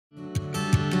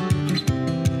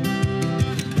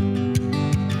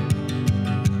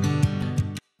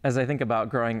As I think about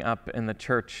growing up in the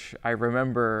church, I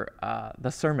remember the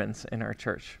sermons in our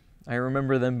church. I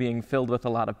remember them being filled with a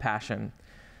lot of passion,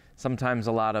 sometimes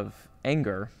a lot of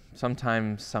anger,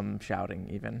 sometimes some shouting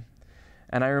even.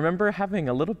 And I remember having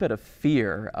a little bit of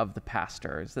fear of the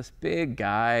pastor. He's this big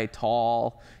guy,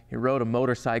 tall, he rode a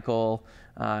motorcycle,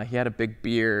 he had a big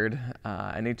beard,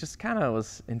 and he just kind of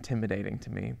was intimidating to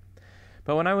me.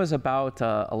 But when I was about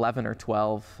 11 or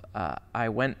 12, I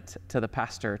went to the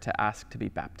pastor to ask to be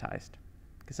baptized.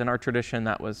 Because in our tradition,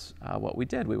 that was what we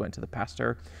did. We went to the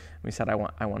pastor, and we said, I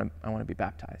want to be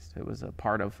baptized. It was a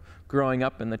part of growing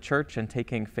up in the church and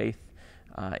taking faith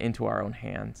into our own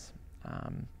hands.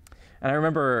 And I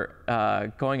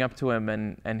remember going up to him,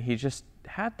 and he just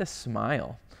had this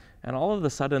smile. And all of a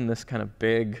sudden, this kind of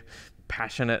big,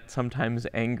 passionate, sometimes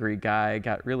angry guy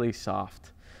got really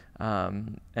soft.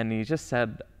 And he just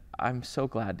said, "I'm so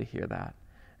glad to hear that."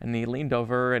 And he leaned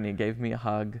over and he gave me a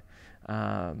hug.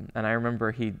 And I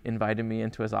remember he invited me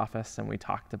into his office and we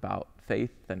talked about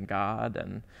faith and God.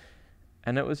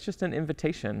 And it was just an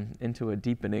invitation into a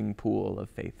deepening pool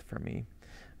of faith for me.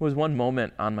 It was one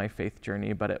moment on my faith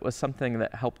journey, but it was something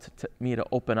that helped me to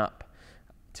open up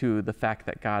to the fact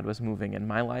that God was moving in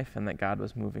my life and that God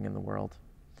was moving in the world.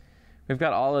 We've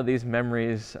got all of these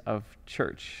memories of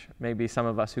church, maybe some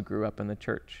of us who grew up in the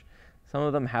church. Some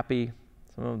of them happy,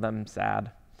 some of them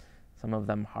sad, some of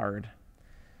them hard.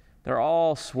 They're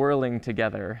all swirling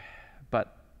together,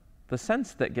 but the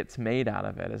sense that gets made out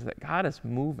of it is that God is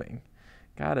moving,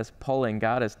 God is pulling,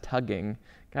 God is tugging,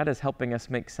 God is helping us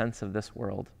make sense of this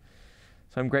world.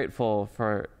 So I'm grateful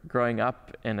for growing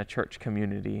up in a church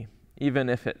community, even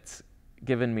if it's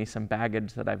given me some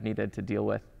baggage that I've needed to deal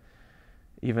with,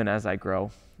 even as I grow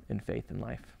in faith and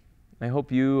life. I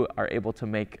hope you are able to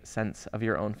make sense of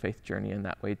your own faith journey in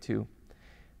that way too.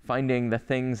 Finding the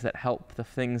things that help, the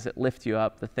things that lift you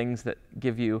up, the things that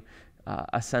give you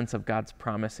a sense of God's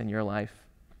promise in your life,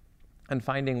 and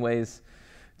finding ways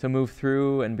to move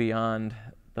through and beyond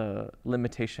the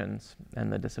limitations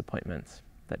and the disappointments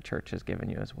that church has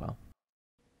given you as well.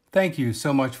 Thank you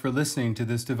so much for listening to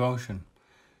this devotion.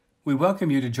 We welcome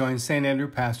you to join St. Andrew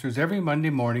Pastors every Monday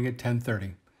morning at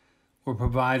 10:30. We'll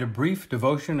provide a brief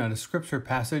devotion on a scripture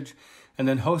passage and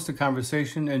then host a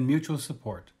conversation and mutual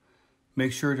support.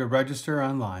 Make sure to register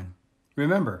online.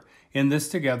 Remember, in this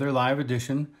Together live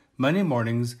edition, Monday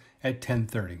mornings at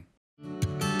 10:30.